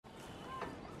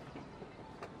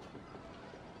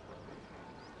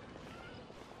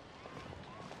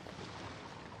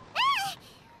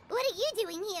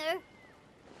doing here?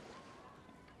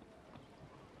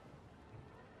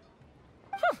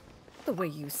 The way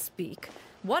you speak,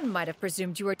 one might have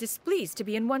presumed you were displeased to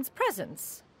be in one's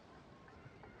presence.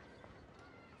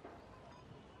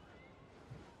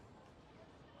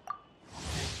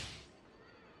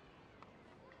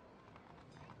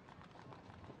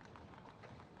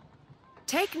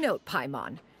 Take note,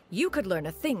 Paimon. You could learn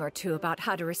a thing or two about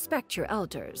how to respect your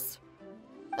elders.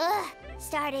 Ugh,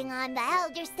 starting on the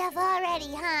elder stuff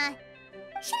already, huh?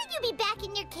 Shouldn't you be back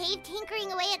in your cave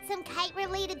tinkering away at some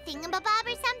kite-related thingamabob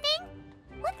or something?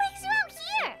 What brings you out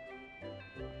here?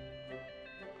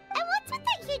 And what's with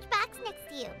that huge box next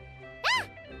to you? Ah!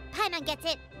 Paimon gets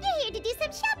it. You're here to do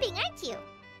some shopping, aren't you?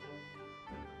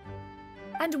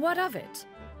 And what of it?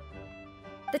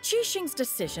 The Qixing's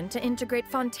decision to integrate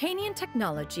Fontanian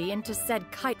technology into said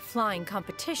kite-flying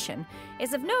competition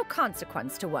is of no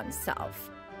consequence to oneself.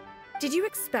 Did you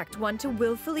expect one to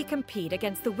willfully compete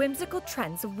against the whimsical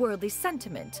trends of worldly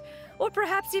sentiment, or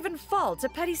perhaps even fall to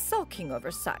petty sulking over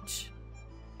such?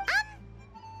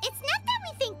 It's not that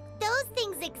we think those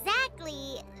things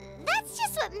exactly. That's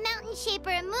just what Mountain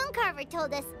Shaper and Mooncarver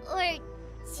told us, or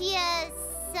Chia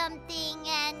something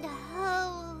and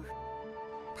Ho...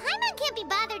 Paimon can't be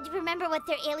bothered to remember what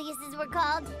their aliases were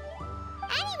called.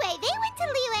 Anyway, they went to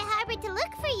Liyue Harbor to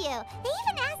look for you. They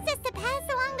even asked us to pass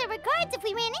along their regards if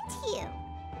we ran into you.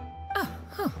 Oh,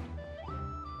 huh.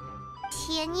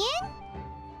 XIANYUN?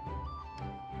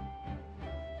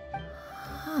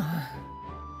 Huh.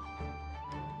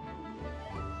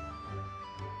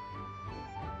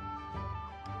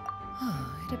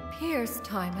 It appears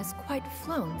time has quite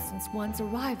flown since one's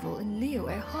arrival in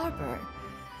Liyue Harbor.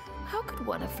 How could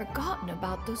one have forgotten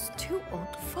about those two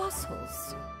old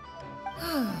fossils?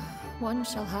 One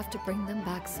shall have to bring them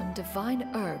back some divine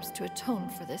herbs to atone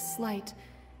for this slight.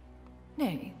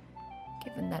 Nay,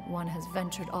 given that one has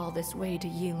ventured all this way to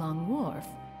Yilong Wharf,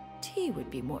 tea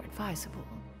would be more advisable.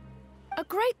 A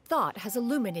great thought has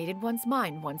illuminated one's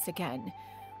mind once again.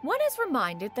 One is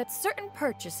reminded that certain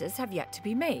purchases have yet to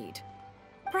be made.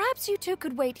 Perhaps you two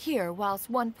could wait here whilst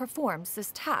one performs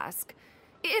this task.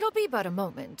 It'll be but a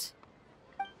moment.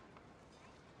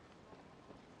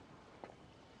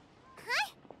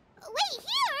 Wait,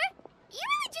 here? You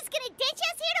really just gonna ditch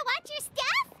us here to watch your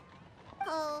stuff?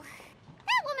 Oh,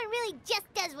 that woman really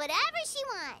just does whatever she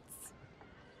wants.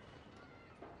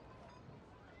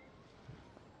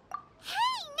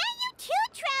 Hey, not you too,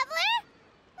 Traveler!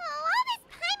 Oh, all this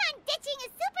Paimon ditching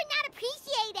is super not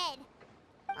appreciated.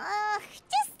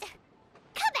 Just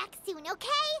come back soon,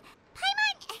 okay?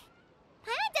 Paimon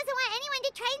doesn't want anyone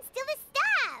to try and steal the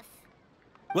stuff.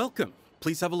 Welcome.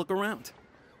 Please have a look around.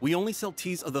 We only sell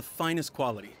teas of the finest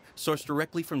quality, sourced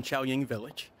directly from Chaoying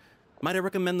Village. Might I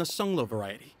recommend the Sunglo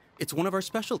variety? It's one of our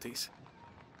specialties.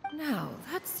 Now,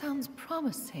 that sounds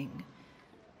promising.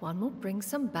 One will bring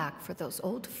some back for those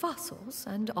old fossils,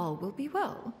 and all will be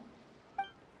well.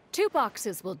 2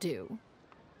 boxes will do.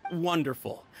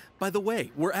 Wonderful. By the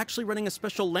way, we're actually running a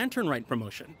special Lantern Rite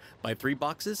promotion. Buy 3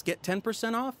 boxes, get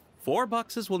 10% off. 4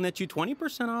 boxes will net you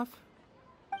 20% off.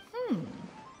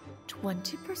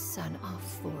 20%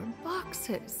 off 4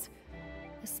 boxes.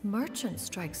 This merchant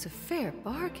strikes a fair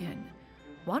bargain.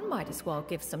 One might as well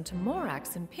give some to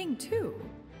Morax and Ping, too.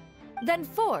 Then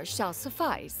 4 shall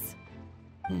suffice.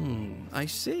 I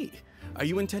see. Are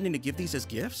you intending to give these as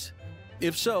gifts?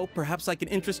 If so, perhaps I can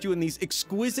interest you in these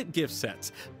exquisite gift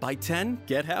sets. Buy 10,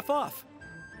 get half off.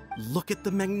 Look at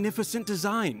the magnificent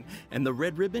design, and the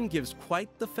red ribbon gives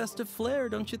quite the festive flair,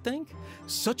 don't you think?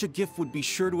 Such a gift would be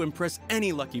sure to impress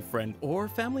any lucky friend or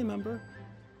family member.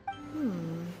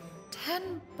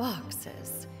 10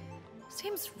 boxes.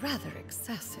 Seems rather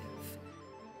excessive.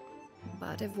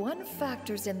 But if one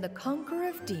factors in the Conqueror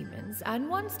of Demons and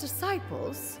one's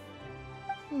disciples...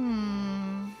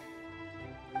 10!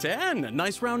 A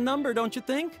nice round number, don't you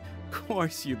think? Of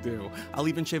course you do. I'll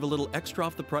even shave a little extra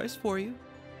off the price for you.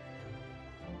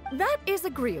 That is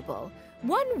agreeable.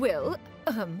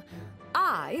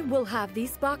 I will have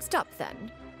these boxed up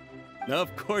then.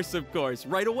 Of course,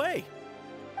 right away.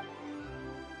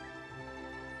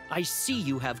 I see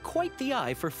you have quite the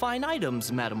eye for fine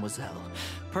items, mademoiselle.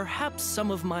 Perhaps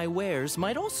some of my wares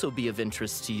might also be of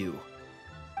interest to you.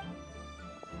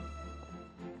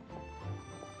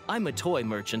 I'm a toy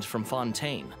merchant from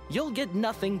Fontaine. You'll get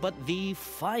nothing but the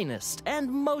finest and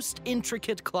most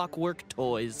intricate clockwork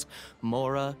toys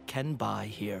Mora can buy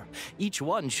here. Each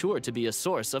one sure to be a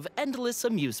source of endless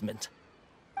amusement.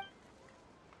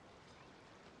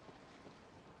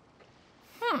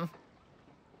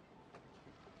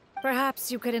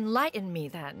 Perhaps you could enlighten me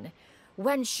then.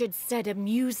 When should said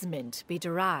amusement be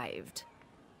derived?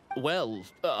 Well,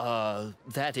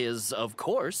 that is, of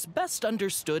course, best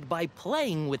understood by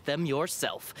playing with them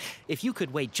yourself. If you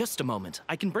could wait just a moment,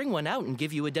 I can bring one out and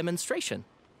give you a demonstration.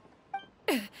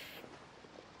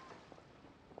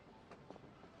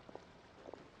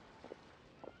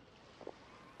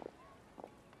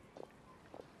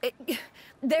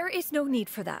 There is no need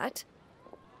for that.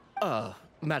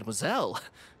 Mademoiselle.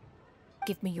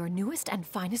 Give me your newest and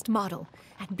finest model,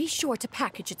 and be sure to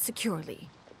package it securely.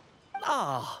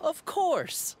 Ah, of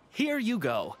course. Here you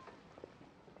go.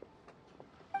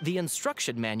 The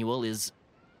instruction manual is...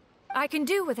 I can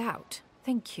do without,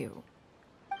 thank you.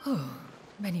 Oh,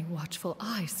 many watchful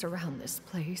eyes surround this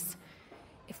place.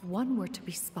 If one were to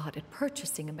be spotted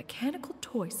purchasing a mechanical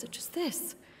toy such as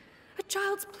this, a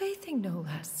child's plaything no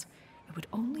less, it would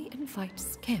only invite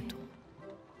scandal.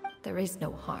 There is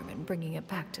no harm in bringing it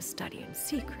back to study in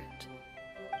secret.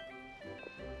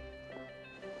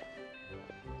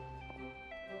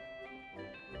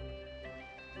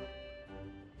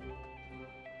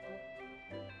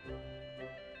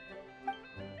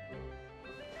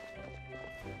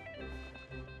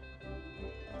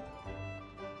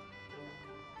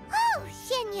 Oh,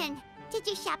 XIANYUN, did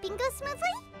your shopping go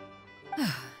smoothly?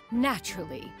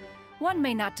 Naturally. One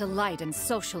may not delight in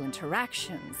social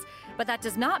interactions, but that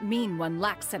does not mean one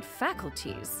lacks said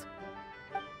faculties.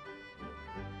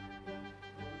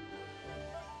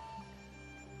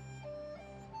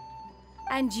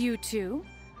 And you two?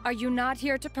 Are you not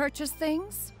here to purchase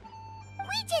things?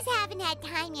 We just haven't had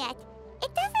time yet.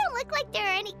 It doesn't look like there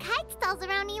are any kite stalls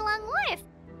around Elong Wharf,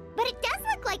 but it does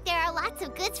look like there are lots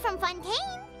of goods from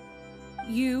Fontaine.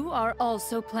 You are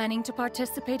also planning to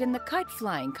participate in the kite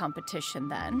flying competition,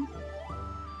 then?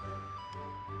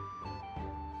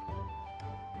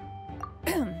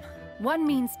 One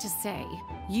means to say,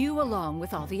 you along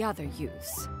with all the other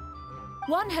youths.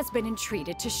 One has been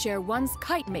entreated to share one's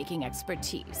kite-making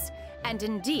expertise, and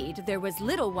indeed, there was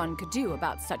little one could do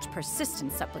about such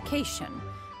persistent supplication.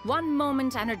 One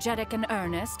moment energetic and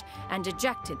earnest, and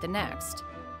dejected the next.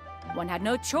 One had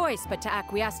no choice but to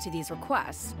acquiesce to these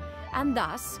requests, and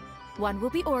thus, one will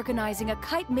be organizing a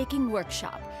kite-making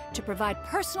workshop to provide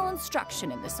personal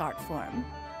instruction in this art form.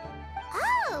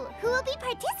 Oh, who will be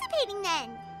participating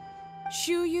then?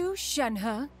 Shuyu,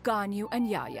 Shenhe, Ganyu, and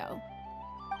Yayo.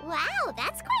 Wow,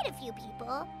 that's quite a few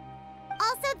people.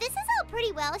 Also, this is all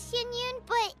pretty well, XIANYUN,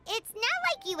 but it's not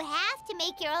like you have to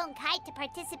make your own kite to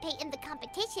participate in the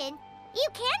competition. You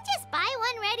can just buy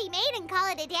one ready-made and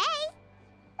call it a day.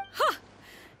 Ha!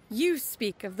 You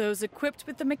speak of those equipped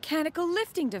with the mechanical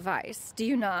lifting device, do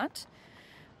you not?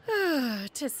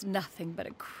 'Tis nothing but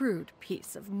a crude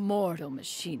piece of mortal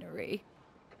machinery.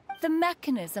 The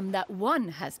mechanism that one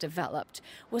has developed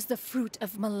was the fruit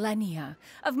of millennia,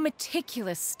 of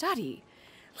meticulous study.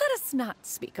 Let us not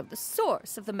speak of the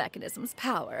source of the mechanism's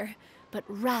power, but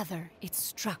rather its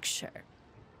structure.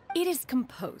 It is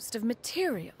composed of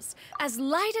materials as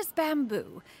light as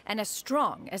bamboo and as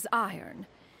strong as iron.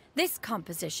 This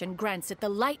composition grants it the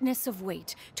lightness of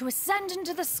weight to ascend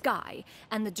into the sky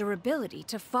and the durability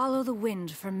to follow the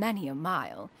wind for many a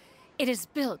mile. It is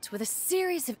built with a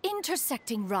series of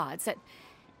intersecting rods that